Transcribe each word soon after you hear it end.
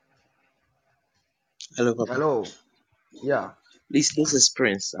Hello, Papa. Hello. Yeah. This is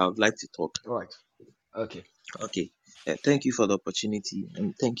Prince. I would like to talk. All right. Okay. Okay. Thank you for the opportunity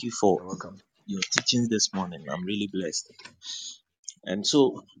and thank you for You're welcome. your teachings this morning. I'm really blessed. And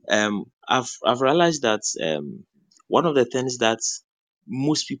so, I've realized that one of the things that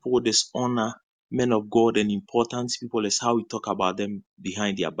most people dishonor men of God and important people is how we talk about them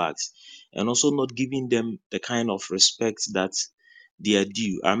behind their backs, and also not giving them the kind of respect that they are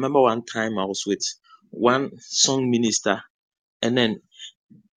due. I remember one time I was with one song minister, and then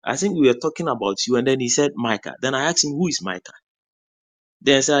I think we were talking about you, and then he said Micah. Then I asked him, "Who is Micah?"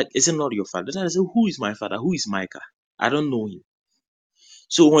 Then I said, "Is it not your father?" Then I said, "Who is my father? Who is Micah? I don't know him."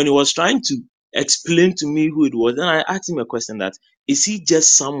 So when he was trying to explain to me who it was, then I asked him a question: that is he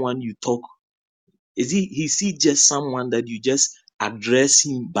just someone you talk? Is he just someone that you just address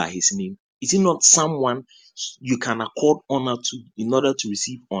him by his name? Is he not someone you can accord honor to in order to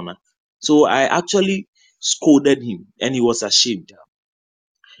receive honor? So I actually scolded him, and he was ashamed. Yeah.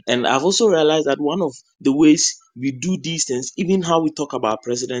 And I've also realized that one of the ways we do these things, even how we talk about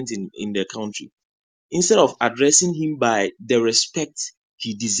president in the country, instead of Yes. addressing him by the respect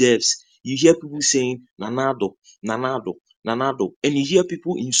he deserves, you hear people saying Nanado, Nanado, Nanado, and you hear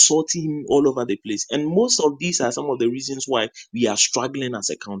people insulting him all over the place. And most of these are some of the reasons why we are struggling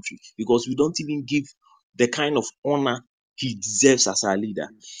as a country, because we don't even give the kind of honor he deserves as our leader.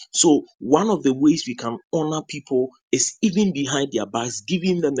 So one of the ways we can honor people is even behind their backs,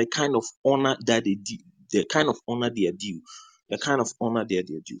 giving them the kind of honor that the kind of honor they are due, the Yes, sir. kind of honor they are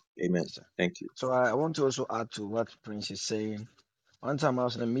due. Amen. Yes, sir. Thank you. So I want to also add to what Prince is saying. One time I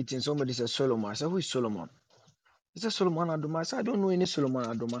was in a meeting, somebody said Solomon. I said, who is Solomon? He said Solomon Adoma. I said, I don't know any Solomon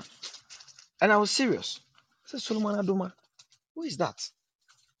Adoma. And I was serious. I said, Solomon Adoma. Who is that?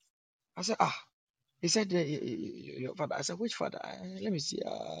 I said, ah. He said, your father. I said, which father? Let me see.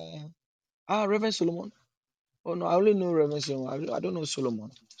 Reverend Solomon. Oh no, I only know Reverend Solomon. I don't know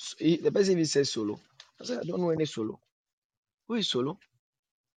Solomon. The person even says Solo. I said, I don't know any Solo. Who is Solo?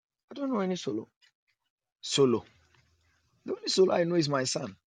 I don't know any Solo. Solo. The only Solo I know is my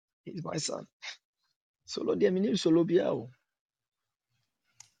son. He's my son. Solo, dear, my name is Solo Biao.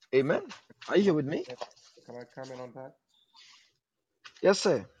 Amen. Are you here with me? Can I comment on that? Yes,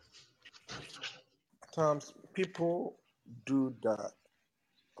 sir. Sometimes people do that.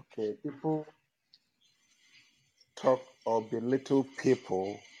 Okay, people talk or belittle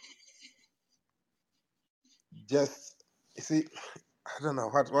people. Just you see, I don't know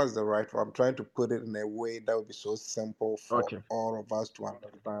what's the right word. I'm trying to put it in a way that would be so simple for Okay. all of us to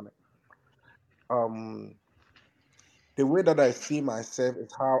understand it. Um, the way that I see myself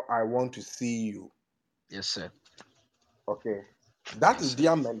is how I want to see you. Yes, sir. Okay, that Yes, is sir.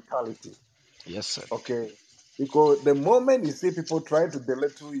 their mentality. Yes, sir. Okay, because the moment you see people trying to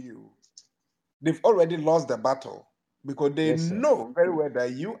belittle you, they've already lost the battle because they Yes, sir. know very well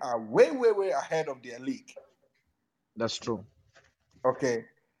that you are way, way, way ahead of their league. That's true. Okay,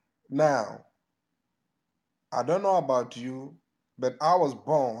 now I don't know about you, but I was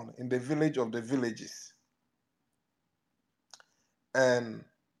born in the village of the villages, and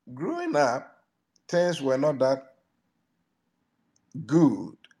growing up, things were not that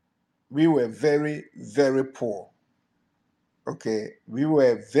good. We were very, very poor. Okay, we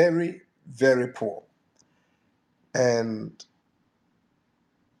were very, very poor, and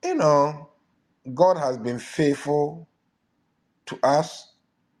you know, God has been faithful to us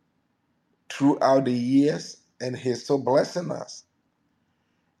throughout the years, and He's still blessing us.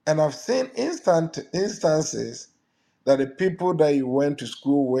 And I've seen instances that the people that you went to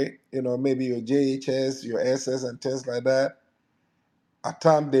school with, maybe your JHS, your SS, and things like that, at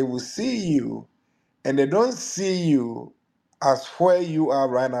times they will see you and they don't see you as where you are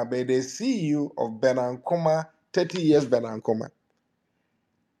right now, but they see you of Benankuma, 30 years Benankuma.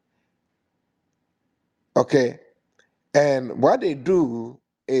 Okay. And what they do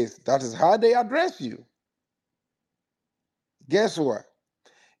is that is how they address you. Guess what?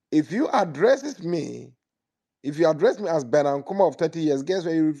 If you addresses me If you address me as Ben Ankuma of 30 years, guess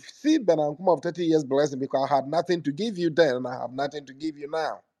what? You receive Ben Ankuma of 30 years blessing because I had nothing to give you then and I have nothing to give you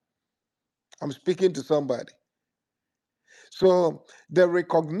now. I'm speaking to somebody. So the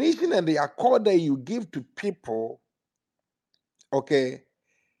recognition and the accord that you give to people, okay,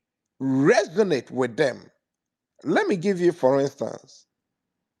 resonate with them. Let me give you, for instance,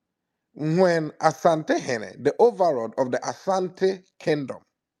 when Asante Hene, the overlord of the Asante kingdom,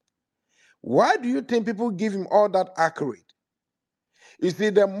 why do you think people give him all that accurate? You see,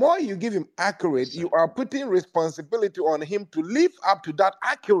 the more you give him Yes, accurate, sir. you are putting responsibility on him to live up to that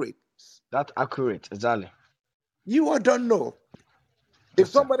accurate. That's accurate. Exactly. You all don't know. If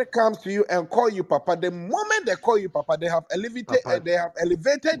Yes, sir. somebody comes to you and call you Papa, the moment they call you Papa, Papa, they have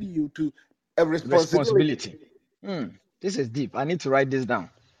elevated you to a responsibility. responsibility. This is deep. I need to write this down.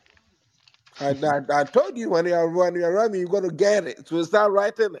 I told you when you're around me, you're gonna get it. So start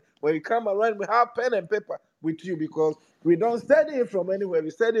writing it. When you come around, we have pen and paper with you because we don't study it from anywhere.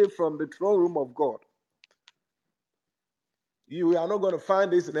 We study it from the throne room of God. You are not going to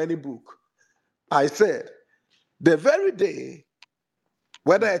find this in any book. I said, the very day,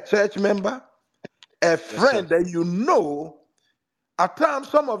 whether a church member, a Yes, sir. friend that you know, at times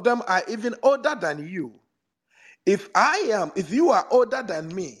some of them are even older than you. If you are older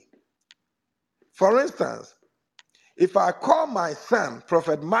than me, for instance, if I call my son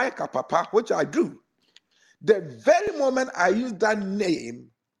Prophet Micah Papa, which I do, the very moment I use that name,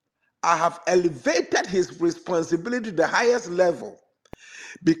 I have elevated his responsibility to the highest level.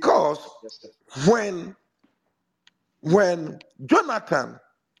 Because Yes, sir. when Jonathan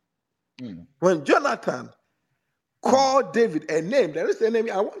called David a name, there is a name,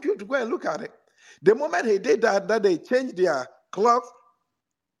 I want you to go and look at it. The moment he did that they changed their cloth,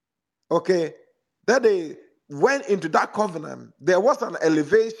 okay, that they went into that covenant, there was an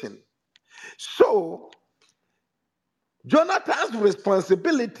elevation. So Jonathan's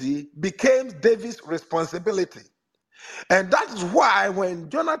responsibility became David's responsibility. And that's why when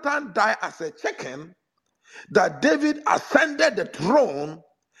Jonathan died as a chicken, that David ascended the throne,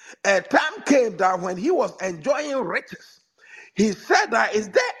 a time came that when he was enjoying riches, he said that, is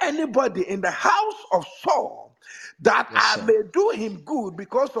there anybody in the house of Saul that Yes, I sir. may do him good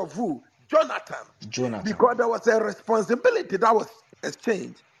because of who? Jonathan. Jonathan. Because there was a responsibility that was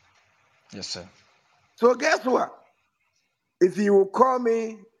exchanged. Yes, sir. So guess what? If you will call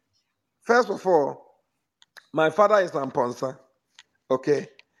me, first of all, my father is Amponsa, okay?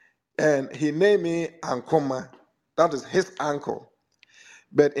 And he named me Ankoma. That is his uncle.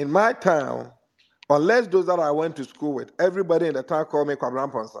 But in my town, unless those that I went to school with, everybody in the town called me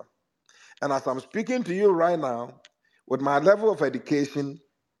Kwabram Ponsa. And as I'm speaking to you right now, with my level of education,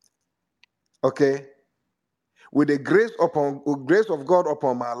 okay, with the grace of God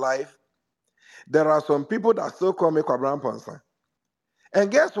upon my life, there are some people that still call me Kwabram Ponsa.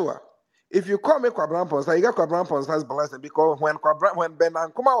 And guess what? If you call me Kwabram Ponsa, you get Kwabram Ponsa's blessing, because when Ben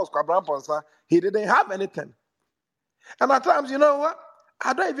Ankuma was Kwabram Ponsa, he didn't have anything. And at times, you know what?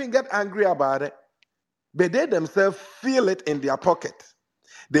 I don't even get angry about it, but they themselves feel it in their pocket.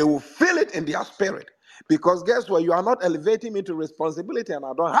 They will feel it in their spirit. Because guess what? You are not elevating me to responsibility, and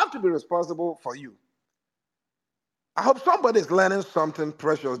I don't have to be responsible for you. I hope somebody is learning something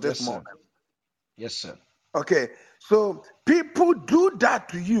precious Yes, this sir. moment. Yes, sir. Okay, so people do that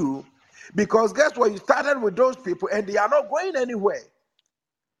to you because guess what? You started with those people and they are not going anywhere.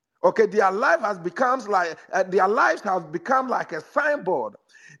 Okay, their lives have become like a signboard.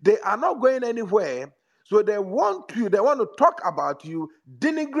 They are not going anywhere. So they want to talk about you,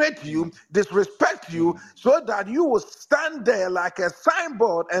 denigrate you, disrespect you, so that you will stand there like a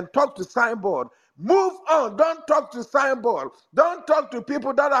signboard and talk to signboard. Move on. Don't talk to signboard. Don't talk to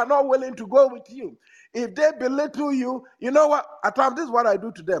people that are not willing to go with you. If they belittle you, you know what? At times, this is what I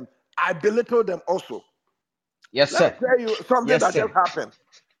do to them. I belittle them also. Yes, Let me sir. tell you something Yes, that sir. just happened.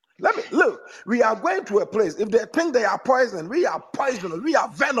 Let me look. We are going to a place. If they think they are poison, we are poisonous. We are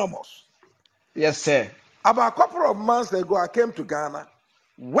venomous. Yes, sir. About a couple of months ago, I came to Ghana,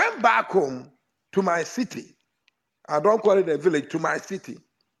 went back home to my city. I don't call it a village, to my city.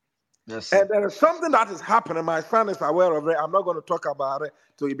 Yes, sir. And there is something that is happening. My son is aware of it. I'm not going to talk about it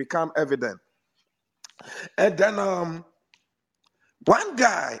till it become evident. And then one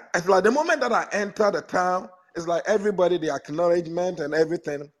guy, it's like the moment that I enter the town, it's like everybody, the acknowledgement and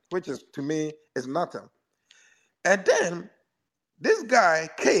everything, which is to me is nothing. And then this guy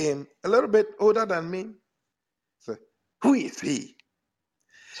came a little bit older than me. So, who is he?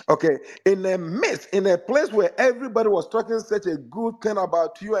 Okay, in a midst, in a place where everybody was talking such a good thing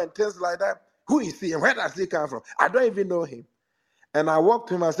about you and things like that, who is he and where does he come from? I don't even know him. And I walked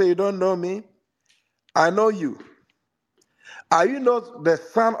to him and said, you don't know me? I know you. Are you not the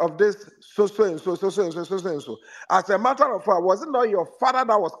son of this so and so, so and so, so and so? As a matter of fact, was it not your father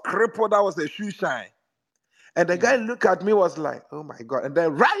that was crippled, that was a shoe shine? And the guy looked at me, was like, oh my God. And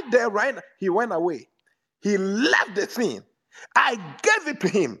then right there, he went away. He left the scene. I gave it to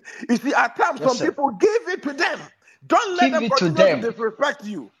him. You see, at times, Yes, some sir. people give it to them. Don't let Give them it to continue to them. disrespect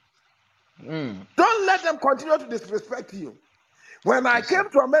you. Don't let them continue to disrespect you. When I Yes, sir. came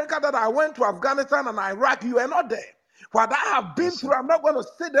to America, that I went to Afghanistan and Iraq, you were not there. What I have been Yes, through, sir. I'm not going to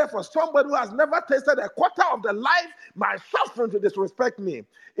sit there for somebody who has never tasted a quarter of the life, my suffering, to disrespect me.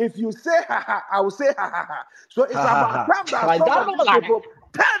 If you say ha ha, I will say ha ha ha. So it's Ha ha about ha. time that Like some that, of no these like people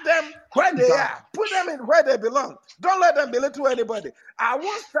tell them where they exactly. are, put them in where they belong. Don't let them belittle anybody. I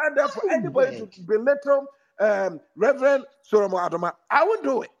won't stand there for Oh, anybody to wait. belittle Reverend Solomon Adoma. I won't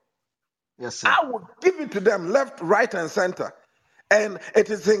do it. Yes, sir. I would give it to them left, right, and center. And it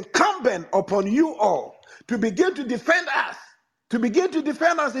is incumbent upon you all to begin to defend us. To begin to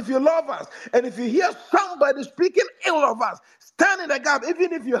defend us if you love us. And if you hear somebody speaking ill of us, stand in the gap,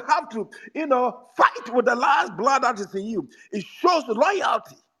 even if you have to, fight with the last blood that is in you. It shows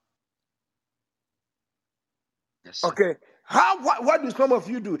loyalty. Yes, sir. Okay. What do some of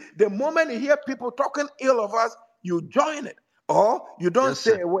you do? The moment you hear people talking ill of us, you join it. Or you don't Yes,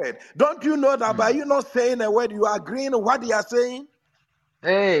 say sir. a word. Don't you know that by Hmm. you not saying a word, you are agreeing with what they are saying?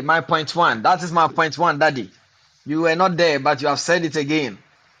 Hey, my point one. That is my point one, Daddy. You were not there, but you have said it again.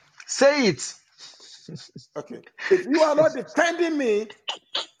 Say it. Okay. If you are not defending me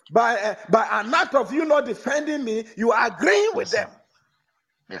by an act of you not defending me, you are agreeing with Yes, sir. them.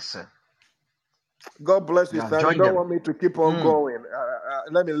 Yes, sir. God bless You you, have son. You joined don't them. want me to keep on Hmm. going.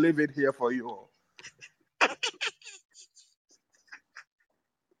 Let me leave it here for you.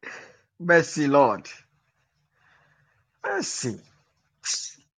 Mercy, Lord. Mercy.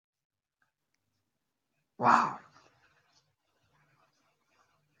 Wow.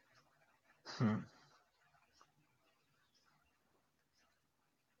 Hmm.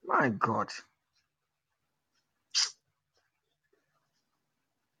 My God.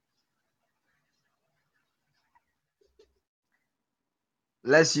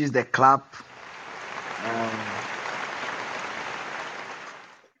 Let's use um,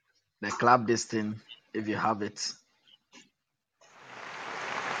 the clap this thing if you have it.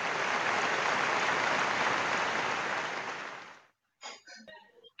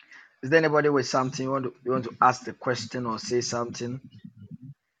 Is there anybody with something you want to ask the question or say something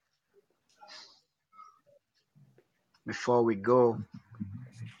before we go?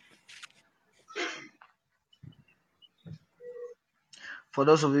 For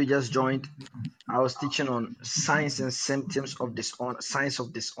those of you who just joined, I was teaching on signs and symptoms of dishonor, signs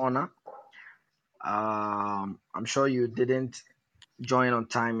of dishonor. I'm sure you didn't join on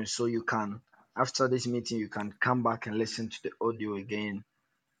time, so you can, after this meeting, you can come back and listen to the audio again.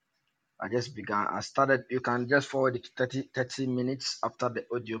 I started, you can just forward it to 30 minutes after the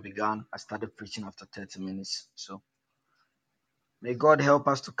audio began. I started preaching after 30 minutes. So may God help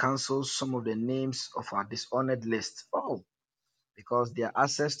us to cancel some of the names of our dishonored list. Oh, because their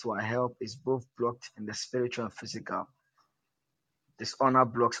access to our help is both blocked in the spiritual and physical. Dishonor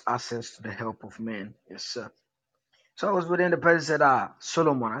blocks access to the help of men. Yes, sir. So I was within the person said,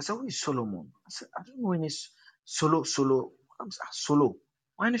 Solomon. I said, who is Solomon? I said, I don't know any Solo. Solo.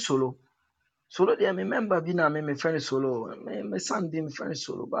 Why any Solo? Solo, they me member be na me my friend Solo. My son be my friend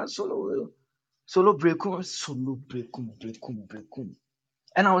Solo. But Solo breakum. Solo breakum.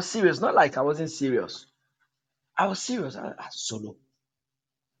 And I was serious, not like I wasn't serious. I was serious. Solo.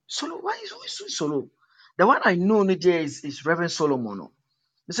 Solo, who is Solo? The one I know there is Reverend Solomon. No?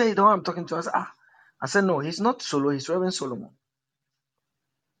 They say the one I'm talking to. I said, no, he's not Solo, he's Reverend Solomon.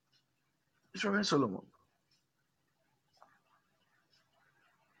 It's Reverend Solomon.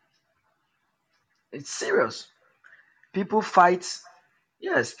 It's serious. People fight.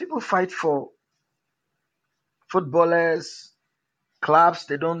 Yes, people fight for footballers, clubs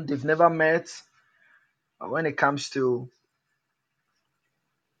they've never met. But when it comes to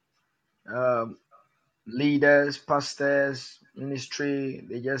um, leaders, pastors, ministry,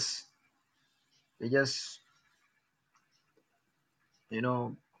 they just, you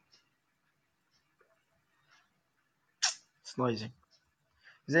know, it's noisy.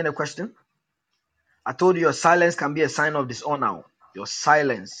 Is there any question? I told you your silence can be a sign of dishonor. Your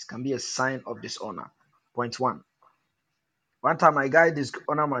silence can be a sign of dishonor. Point one. One time my guy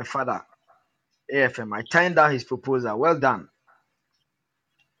dishonored my father, AFM. I turned down his proposal. Well done.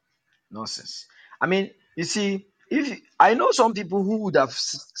 Nonsense. I mean, you see, I know some people who would have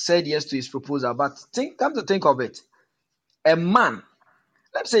said yes to his proposal, but come to think of it, a man,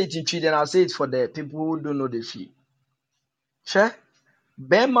 let's say it in Twi, then I'll say it for the people who don't know the Twi. Sure,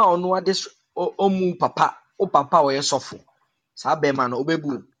 bema ono this omu papa, o papa o yesofo. Sa bema no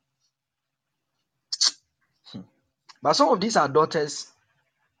obebu. But some of these are daughters.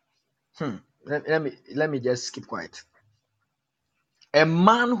 Let me just keep quiet. A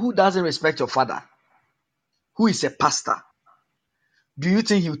man who doesn't respect your father, who is a pastor, do you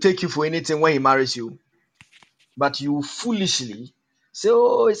think he'll take you for anything when he marries you? But you foolishly say,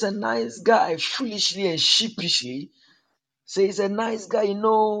 oh, it's a nice guy, foolishly and sheepishly. Say he's a nice guy,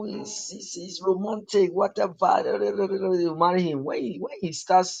 he's romantic, whatever. You marry him. When he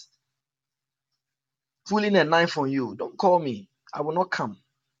starts pulling a knife on you, don't call me. I will not come.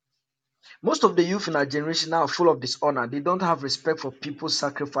 Most of the youth in our generation now are full of dishonor. They don't have respect for people's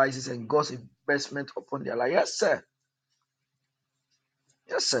sacrifices and God's investment upon their life. Yes, sir.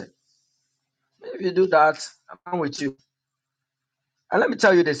 Yes, sir. If you do that, I'm with you. And let me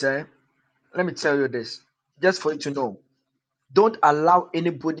tell you this, Let me tell you this, just for you to know. Don't allow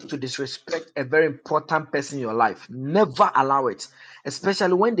anybody to disrespect a very important person in your life. Never allow it.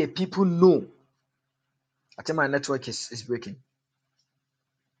 Especially when the people know. I think my network is breaking.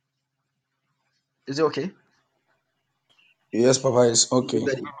 Is it okay? Yes, Papa, it's Is it okay.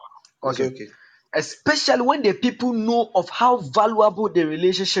 better? It's Okay. okay. Especially when the people know of how valuable the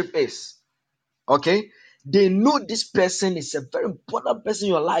relationship is. Okay? They know this person is a very important person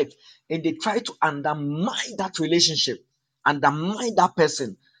in your life and they try to undermine that relationship, undermine that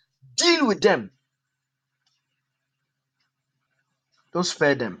person. Deal with them. Don't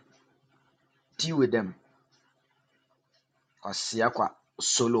spare them. Deal with them. Asiakwa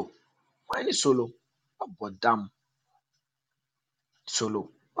solo. Why is solo? About damn solo.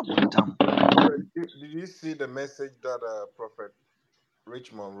 About damn. Prophet, did you see the message that Prophet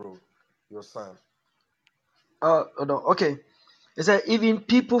Richmond wrote? Your son. Oh no. Okay. It said even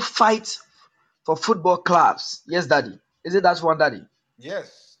people fight for football clubs. Yes, daddy. Is it that one, daddy?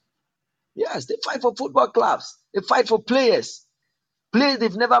 Yes. Yes, they fight for football clubs. They fight for players. Players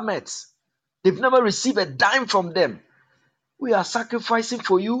they've never met. They've never received a dime from them. We are sacrificing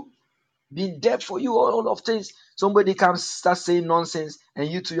for you, being there for you, all of things. Somebody comes, start saying nonsense, and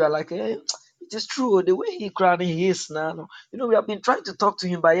you two are like, it is true. The way he cried, he is now. No. We have been trying to talk to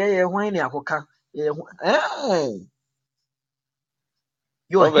him, but when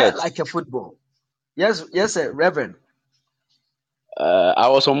your hair Robert, like a football. Yes, yes, sir, Reverend. I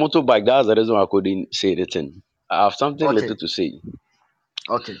was on motorbike. That's the reason why I couldn't say anything. I have something Okay, little to say.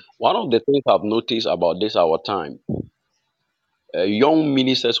 okay. One of the things I've noticed about this our time, young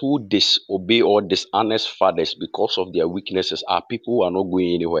ministers who disobey or dishonest fathers because of their weaknesses are people who are not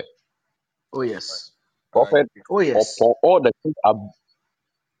going anywhere. Oh That's right. yes, I Prophet, agree. oh yes, upon all the things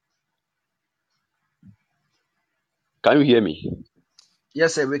can you hear me?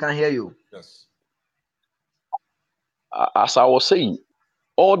 yes, sir. We can hear you. Yes. As I was saying,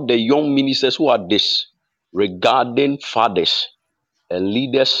 all the young ministers who are disregarding fathers and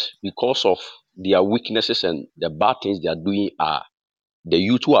leaders because of their weaknesses and the bad things they are doing are the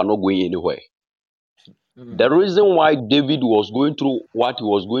youth who are not going anywhere. Mm. The reason why David was going through what he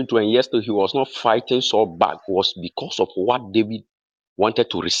was going through and yesterday he was not fighting Saul back was because of what David wanted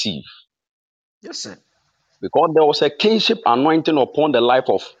to receive. Yes, sir. Because there was a kingship anointing upon the life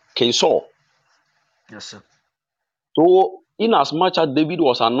of King Saul. Yes, sir. So, in as much as David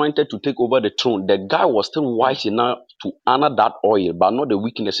was anointed to take over the throne, the guy was still Mm. wise enough to honor that oil, but not the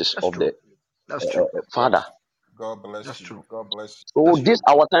weaknesses That's of true. the That's true. father. God bless That's you. true. God bless So, That's this true.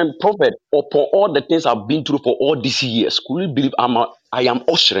 our time, prophet, upon all the things I've been through for all these years, could you believe I am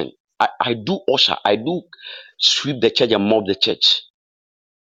ushering? I do usher, I do sweep the church and mop the church.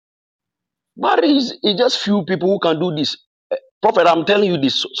 But it's just few people who can do this. Prophet, I'm telling you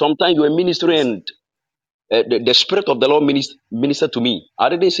this. Sometimes you're a ministry and the Spirit of the Lord minister to me. I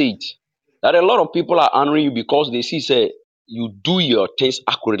didn't say it. That a lot of people are honoring you because they see, say, you do your things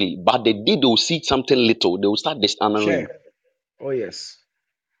accurately. But the day they will see something little, they will start dishonoring Share. you. Oh yes.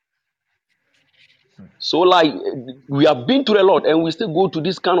 So, like, we have been through a lot and we still go to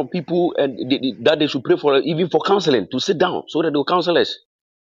this kind of people and that they should pray for, even for counseling, to sit down so that they'll counsel us.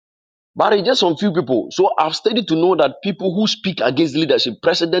 But it's just some few people. So I've studied to know that people who speak against leadership,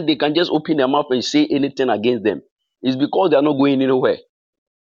 president, they can just open their mouth and say anything against them. It's because they are not going anywhere.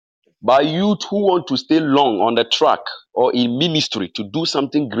 But youth who want to stay long on the track or in ministry to do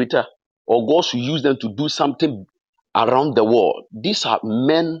something greater, or God should use them to do something around the world. These are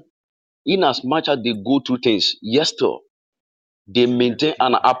men, in as much as they go through things, yes, still, they maintain.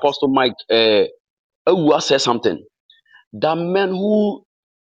 And Apostle Mike Ewua said something. That men who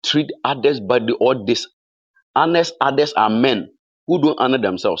treat others by the or dishonest others are men who don't honor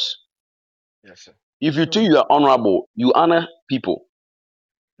themselves. Yes, sir. If you Mm. think you are honorable, you honor people.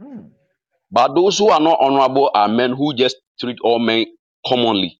 Mm. But those who are not honorable are men who just treat all men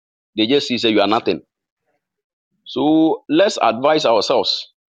commonly. They just see say you are Yes, sir. nothing. So let's advise ourselves.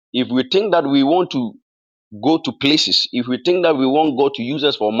 If we think that we want to go to places, if we think that we want God to use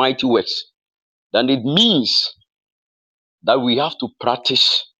us for mighty works, then it means that we have to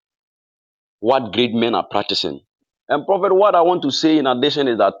practice what great men are practicing. And Prophet, what I want to say in addition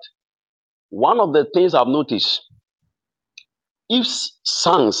is that one of the things I've noticed, if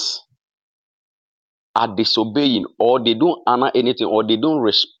sons are disobeying, or they don't honor anything, or they don't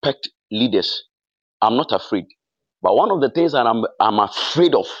respect leaders, I'm not afraid. But one of the things that I'm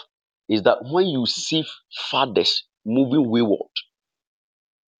afraid of is that when you see fathers moving wayward,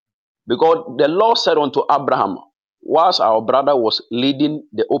 because the Lord said unto Abraham, whilst our brother was leading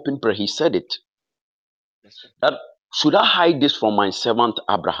the open prayer, he said it, Yes, sir. that should I hide this from my servant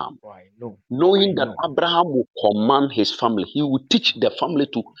Abraham? Why? No. I Knowing that know. Abraham will command his family, he will teach the family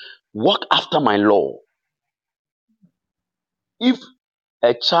to walk after my law. If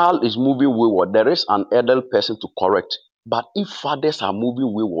a child is moving wayward, there is an elder person to correct. But if fathers are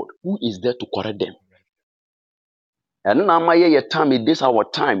moving wayward, who is there to correct them? And now my time, it is our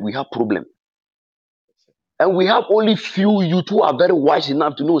time, we have problem. And we have only few youth who are very wise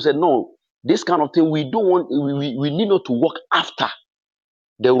enough to know, say, no, this kind of thing, we don't want, we need not to walk after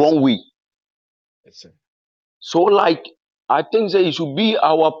the Yes, sir. wrong way. Yes, sir. So, like, I think that it should be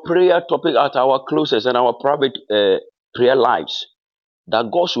our prayer topic at our closest and our private prayer lives,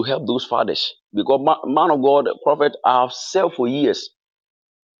 that God should help those fathers. Because, man of God, prophet, I have served for years.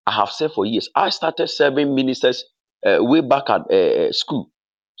 I started serving ministers way back at school,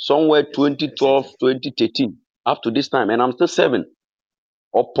 somewhere Yes, sir. Yes, sir. 2012, 2013, up to this time. And I'm still serving.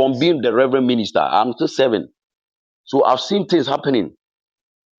 Upon Yes, sir. being the reverend minister, I'm still serving. So I've seen things happening.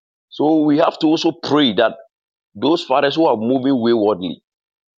 So we have to also pray that those fathers who are moving waywardly,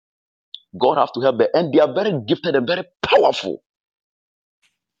 God have to help them. And they are very gifted and very powerful.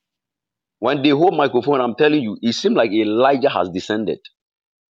 When they hold microphone, I'm telling you, it seems like Elijah has descended.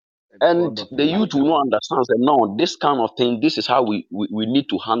 The God And of the youth will Elijah. not understand that no, this kind of thing, this is how we need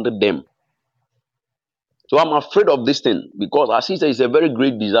to handle them. So I'm afraid of this thing because as he said, it's a very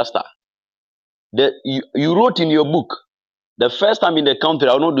great disaster. You wrote in your book, the first time in the country,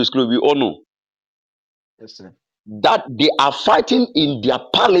 I will not disclose, we all know, Yes, sir. that they are fighting in their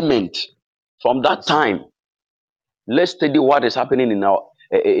parliament. From that Yes, sir. time, let's study what is happening in our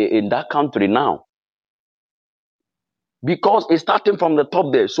in that country now. Because it's starting from the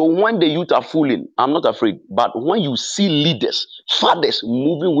top there. So when the youth are fooling, I'm not afraid. But when you see leaders, fathers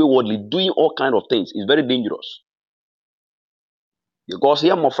moving waywardly, doing all kind of things, it's very dangerous. Because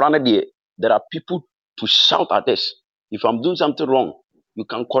here, Mofrana, there are people to shout at us. If I'm doing something wrong, you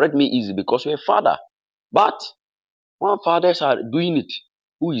can correct me easy because you're a father. But when fathers are doing it,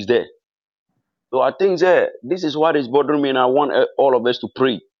 who is there? So I think that this is what is bothering me, and I want all of us to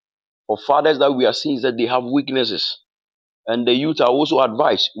pray for fathers that we are seeing that they have weaknesses. And the youth are also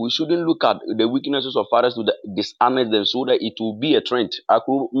advised we shouldn't look at the weaknesses of fathers to dishonor them so that it will be a trend. I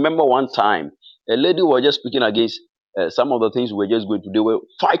could remember one time a lady was just speaking against some of the things we were just going to. They were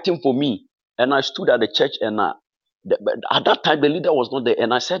fighting for me, and I stood at the church, and but at that time the leader was not there,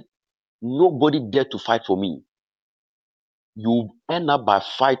 and I said, "Nobody dared to fight for me. You end up by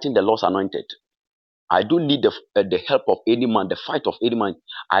fighting the Lord's anointed. I don't need the help of any man, the fight of any man.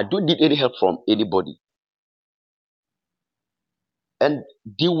 I don't need any help from anybody." And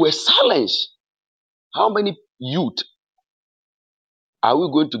they were silenced. How many youth are we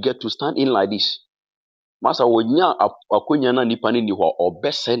going to get to stand in like this? Master, wonya akonya na nipa ni hɔ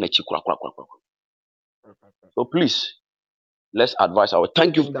ɔbɛsɛe n'akyi korakora. So please, let's advise our. I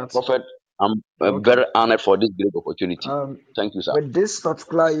Thank you, think that's Prophet. I'm you're welcome. very honored for this great opportunity. Um, Thank you, sir. with this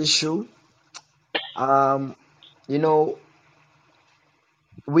particular issue, um, you know,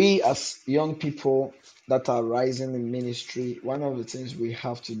 we as young people that are rising in ministry, one of the things we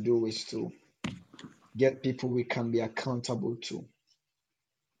have to do is to get people we can be accountable to,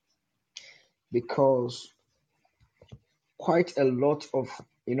 because quite a lot of,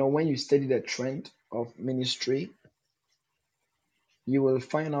 when you study the trend of ministry, you will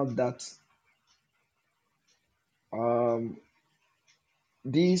find out that um,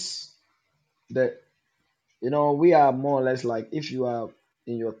 these the we are more or less like, if you are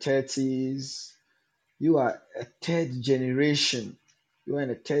in your 30s, you are a third generation. You are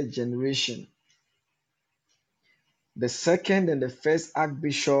in a third generation. The second and the first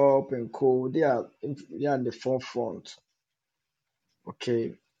archbishop and co, they are in the forefront.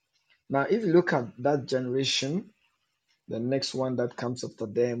 Okay. Now, if you look at that generation, the next one that comes after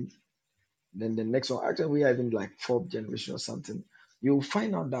them, then the next one, actually, we are even like fourth generation or something. You'll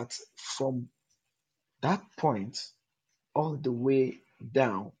find out that from that point all the way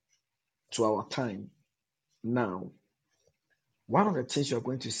down to our time now, one of the things you're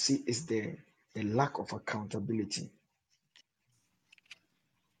going to see is the lack of accountability.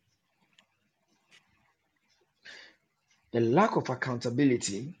 The lack of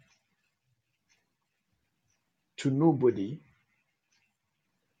accountability to nobody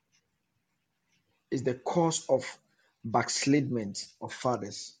is the cause of backslidement of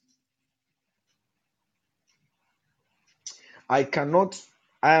fathers. I cannot,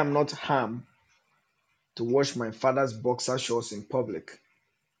 I am not harmed to wash my father's boxer shorts in public,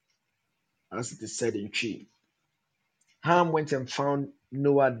 as it is said in Tree. Ham went and found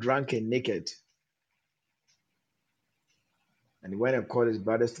Noah drunk and naked, and he went and called his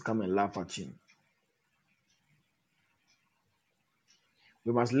brothers to come and laugh at him.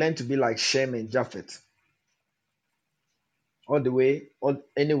 We must learn to be like Shem and Japheth.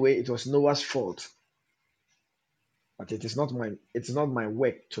 Anyway, it was Noah's fault, but it is not my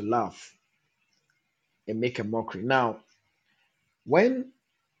work to laugh and make a mockery. Now, when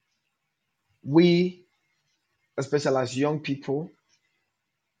we, especially as young people,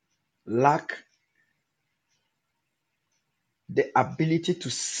 lack the ability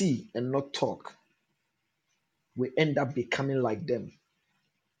to see and not talk, we end up becoming like them.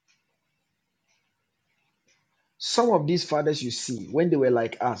 Some of these fathers you see, when they were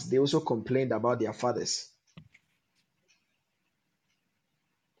like us, they also complained about their fathers.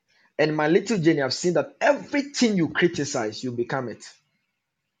 And my little Jenny, I've seen that everything you criticize, you become it.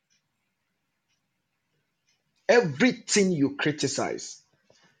 Everything you criticize.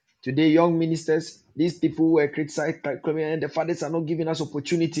 Today, young ministers, these people who were criticized, and the fathers are not giving us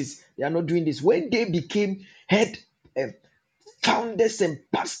opportunities. They are not doing this. When they became head founders and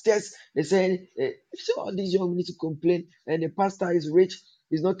pastors, they say, so all these young ministers complain, and the pastor is rich,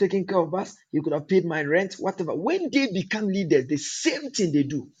 he's not taking care of us, you could have paid my rent, whatever. When they become leaders, the same thing they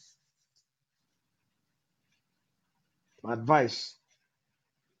do. My advice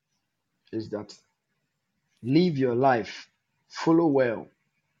is that live your life, follow well,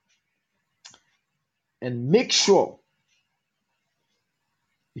 and make sure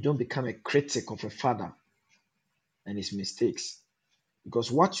you don't become a critic of a father and his mistakes.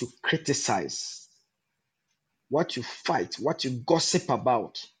 Because what you criticize, what you fight, what you gossip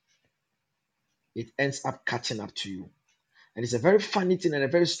about, it ends up catching up to you. And it's a very funny thing and a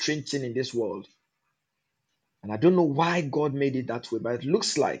very strange thing in this world. And I don't know why God made it that way, but it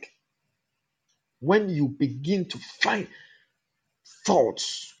looks like when you begin to find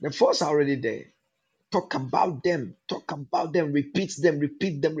faults, the faults are already there. Talk about them, repeat them,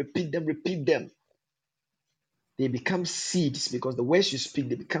 repeat them, repeat them, repeat them. They become seeds because the words you speak,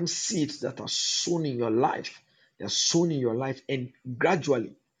 they become seeds that are sown in your life. They're sown in your life, and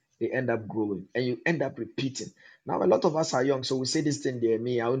gradually they end up growing and you end up repeating. Now, a lot of us are young, so we say this thing there,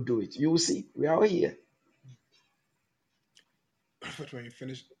 me, I won't do it. You will see, we are all here. But when you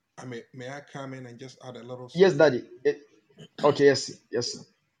finish, may I come in and just add a little Yes, something? daddy. Okay, yes, sir. Yes, sir.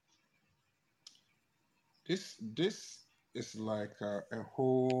 This is like a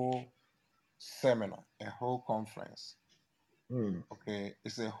whole seminar, a whole conference. Hmm. Okay,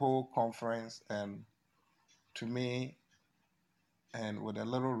 it's a whole conference, and to me, and with a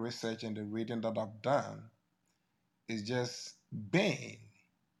little research and the reading that I've done, it's just bane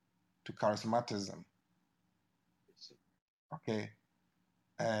to charismatism. Okay,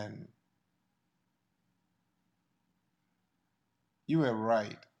 and you were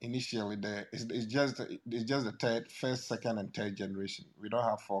right. Initially, it's just the first, second, and third generation. We don't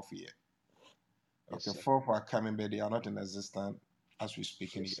have fourth yet. Yes, Okay, sir. fourth are coming, but they are not in existence as we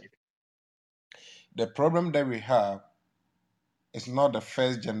speak in Yes, here. sir. The problem that we have is not the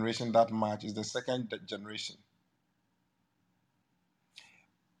first generation that much; it's the second generation.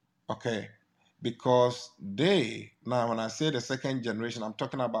 Okay, because they now, when I say the second generation, I'm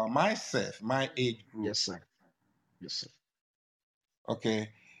talking about myself, my age group. Yes, sir. Yes, sir. Okay,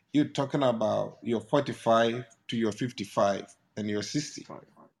 you're talking about your 45 to your 55 and your 60, 55.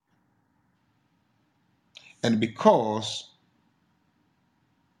 and because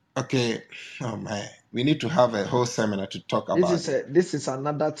okay, oh man, we need to have a whole seminar to talk about it. This is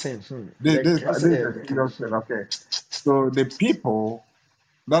another thing. This, The this, this is a Kesem, serious thing. Okay, so the people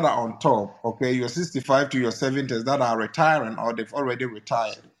that are on top, okay, your 65 to your 70s that are retiring or they've already yes,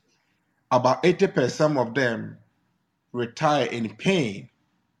 retired, sir. about 80% of them retire in pain.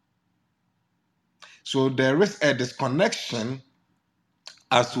 So there is a disconnection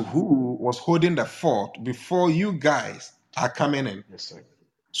as to who was holding the fort before you guys are coming in. Yes, sir.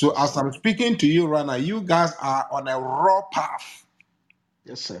 So Yes, as sir. I'm speaking to you right now, you guys are on a raw path.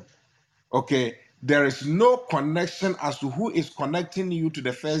 Yes, sir. Okay, there is no connection as to who is connecting you to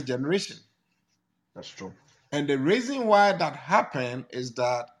the first generation. That's true. And the reason why that happened is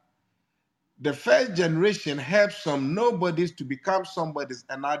that the first generation helped some nobodies to become somebodies,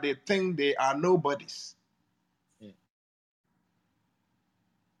 and now they think they are nobodies. Mm.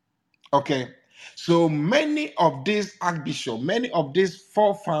 Okay, so many of these archbishops, many of these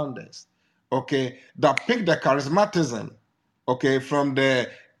four founders okay, that picked the charismatism, okay, from the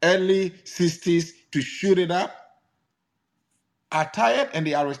early 60s to shoot it up are tired and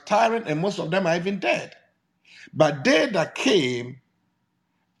they are retiring, and most of them are even dead. But they that came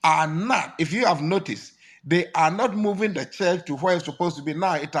are not, if you have noticed, they are not moving the church to where it's supposed to be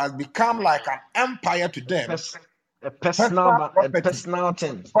now. It has become like an empire to them. A Personal property. personal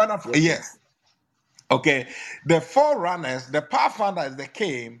thing. Yes, sir. Yes. Okay. The forerunners, the pathfinders that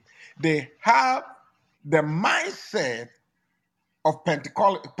came, they have the mindset of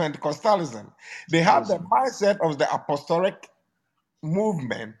Pentecostalism. They have the mindset of the apostolic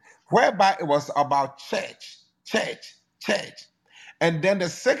movement, whereby it was about church, church, church. And then the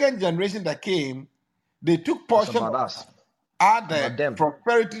second generation that came, they took It's portion about of us, added about them.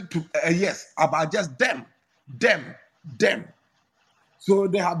 prosperity to yes, about just them, them, them. So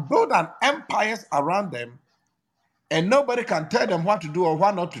they have built an empires around them, and nobody can tell them what to do or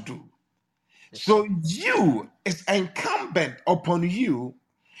what not to do. Yes, So sir. it's incumbent upon you.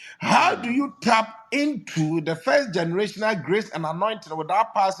 How do you tap into the first generational grace and anointing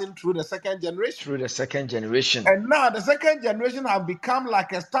without passing through the second generation? Through the second generation. And now the second generation have become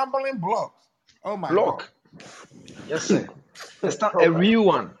like a stumbling block. Oh my God. Block. Yes, sir. Oh A my. real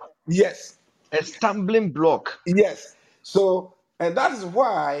one. Yes. A stumbling block. Yes. So, and that is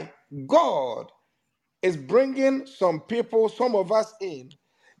why God is bringing some people, some of us in,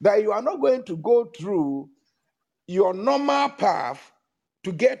 that you are not going to go through your normal path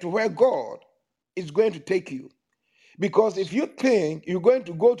to get to where God is going to take you. Because if you think you're going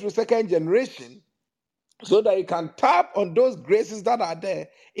to go through second generation so that you can tap on those graces that are there,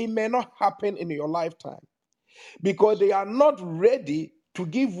 it may not happen in your lifetime. Because they are not ready to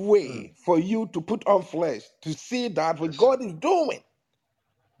give way for you to put on flesh to see that what Yes, sir. God is doing.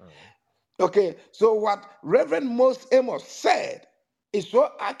 Okay, so what Reverend Moses Amos said is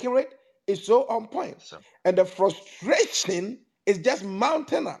so accurate, is so on point. Yes, sir. And the frustration is just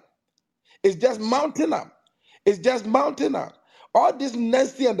mounting up. It's just Yes, sir. mounting up. It's just mounting up. All this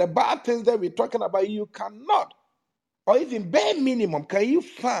nasty and the bad things that we're talking about, you cannot, or even bare minimum, can you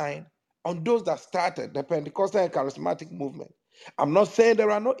find on those that started the Pentecostal and charismatic movement. I'm not saying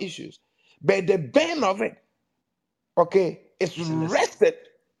there are no issues, but the Yes, burn sir. of it, okay, it's It's less. rested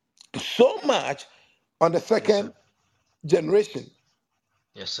so much on the Yes, sir. second generation.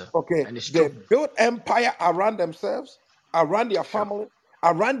 Yes, sir. Okay, And it's they true. built empire around themselves, around their Sure. family,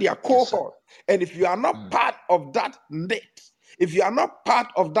 around their Yes, sir. cohort. And if you are not part of that net, if you are not part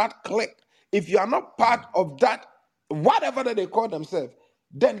of that clique, if you are not part of that whatever that they call themselves,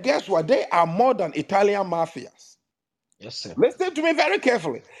 then guess what? They are more than Italian mafias. Yes, sir. Listen to me very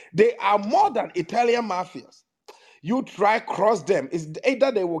carefully. They are Yes, sir. more than Italian mafias. You try cross them, it's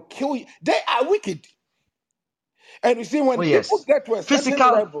either they will kill you. They are wicked. And you see, Oh when people yes. get to a certain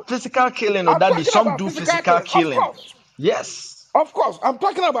level, Physical killing or I'm daddy. talking Some about do physical physical killing, of killing. course. Yes. Of course, I'm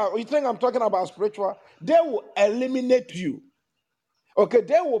talking about, you think I'm talking about spiritual? They will eliminate you. Okay,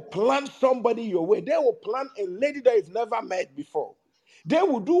 they will plan somebody your way. They will plan a lady that you've never met before. They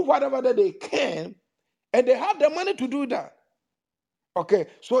will do whatever that they can, and they have the money to do that. Okay,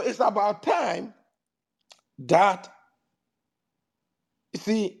 so it's about time that, you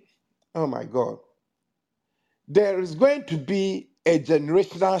see, oh my God, there is going to be a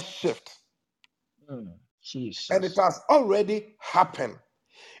generational shift, and it Jesus. has already happened.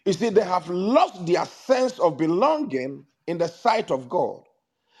 You see, they have lost their sense of belonging in the sight of God.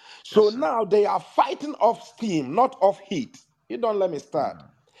 Yes, So sir. now they are fighting off steam, not off heat. You don't let me start.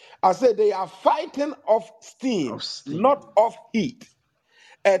 I said they are fighting off steam, Of steam. not off heat.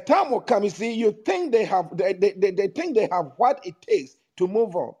 A time will come, you see, you think they think they have what it takes to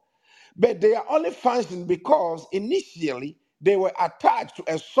move on. But they are only functioning because initially they were attached to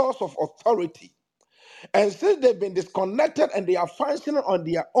a source of authority. And since they've been disconnected and they are functioning on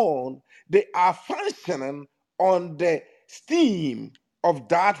their own, they are functioning on the steam of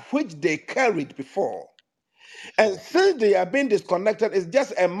that which they carried before. And since they are being disconnected, it's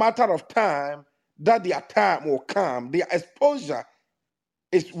just a matter of time that their time will come. Their exposure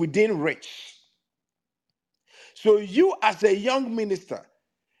is within reach. So, you as a young minister,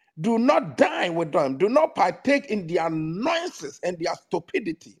 do not dine with them, do not partake in their nonsense and their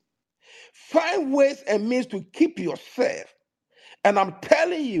stupidity. Find ways and means to keep yourself. And I'm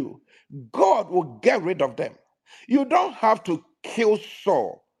telling you, God will get rid of them. You don't have to kill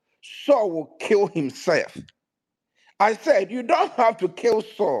Saul. Saul will kill himself. I said, you don't have to kill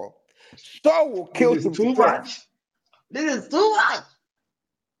Saul. Saul will This kill is too himself. much. This is too much.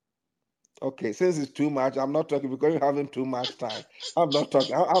 Okay, since it's too much, I'm not talking because you're having too much time. I'm not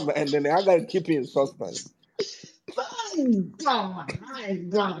talking. And then I got to keep you in suspense. My God.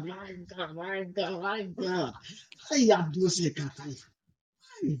 I am doing it.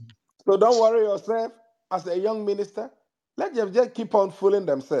 So don't worry yourself as a young minister. Let them just keep on fooling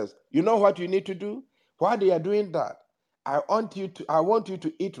themselves. You know what you need to do? While they are doing that, I want you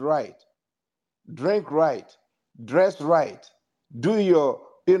to eat right, drink right, dress right, do your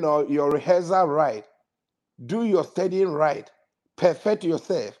rehearsal right, do your studying right, perfect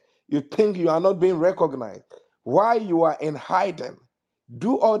yourself. You think you are not being recognized. While you are in hiding,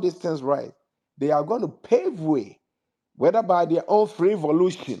 do all these things right. They are going to pave way, whether by their own free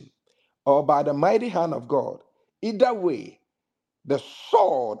volition or by the mighty hand of God. Either way, the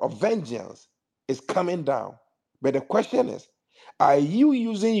sword of vengeance is coming down. But the question is, are you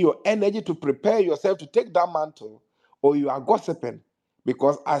using your energy to prepare yourself to take that mantle, or you are gossiping?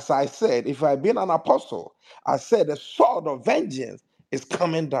 Because as I said, if I've been an apostle, I said the sword of vengeance is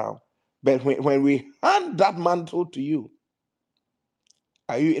coming down. But when we hand that mantle to you,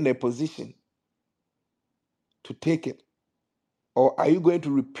 are you in a position to take it? Or are you going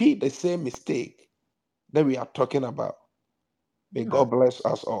to repeat the same mistake that we are talking about? May God bless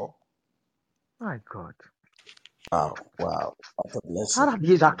us all. My God. Wow. What a blessing.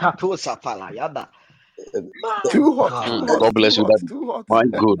 Harabiza katosa palayada. My Too hot, too God. hot, God too bless you, hot, Daddy. too hot. My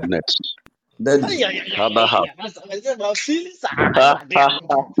goodness. Daddy, Father, have. That's what I said about feelings. I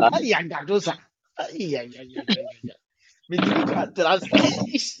am Gadosa.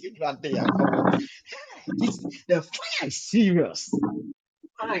 The fire is serious.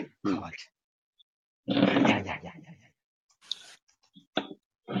 My God.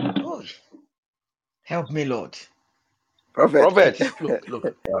 Oh, help me, Lord. Prophet. Prophet,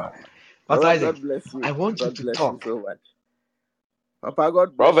 Look. Pastor Papa, Isaac, God bless you. I want you God to bless you talk. so much. Papa,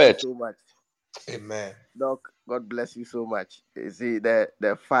 God bless you prophet. so much. Amen. Doc, God bless you so much. You see,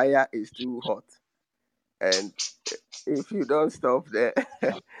 the fire is too hot. And if you don't stop there,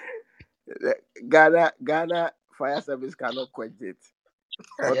 the Ghana fire service cannot quench it.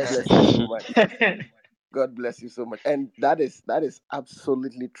 God Yes, sir. bless you so much. God bless you so much. And that is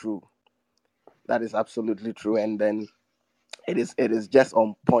absolutely true. That is absolutely true. And then it is just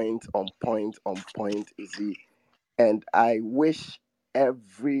on point. You see. And I wish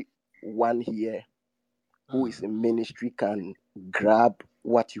everyone here who is in ministry can grab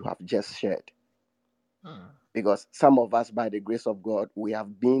what you have just shared. Because some of us, by the grace of God, we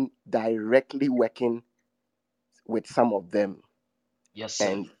have been directly working with some of them. Yes,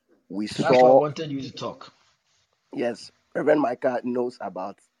 sir. And we That's why I saw, wanted you to talk. yes, Reverend Micah knows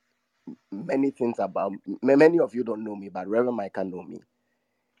about many things about, many of you don't know me, but Reverend Micah know me.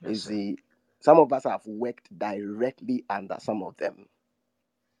 Yes, sir. Some of us have worked directly under some of them.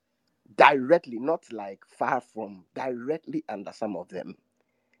 Directly, not like far from, directly under some of them.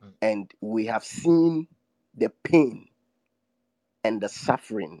 And we have seen the pain and the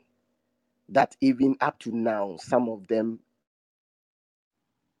suffering that even up to now, some of them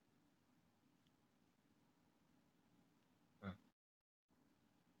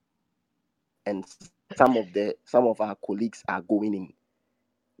and some of our colleagues are going in.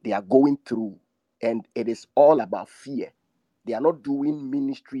 They are going through, and it is all about fear. They are not doing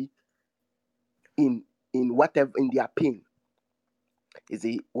ministry in whatever in their pain. You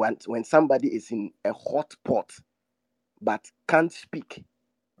see, when somebody is in a hot pot but can't speak,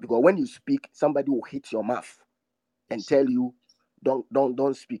 because when you speak, somebody will hit your mouth and tell you,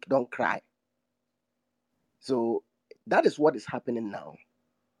 don't speak, don't cry. So that is what is happening now,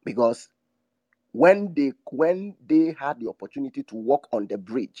 because when they had the opportunity to walk on the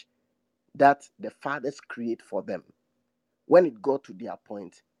bridge that the fathers create for them, when it got to their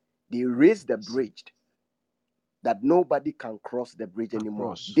point, they raised the bridge that nobody can cross the bridge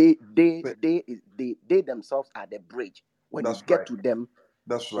anymore. Cross. They themselves are the bridge. When you That's get right. to them,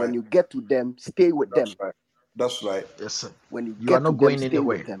 That's when right. you get to them, stay with That's them. right. That's right. Yes, sir. When you You are get to not them, going stay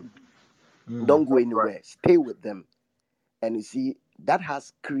with anywhere. them. Don't go That's right. anywhere. Stay with them. And you see, that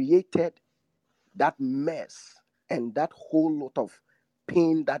has created that mess and that whole lot of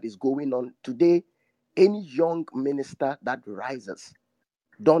pain that is going on today. Any young minister that rises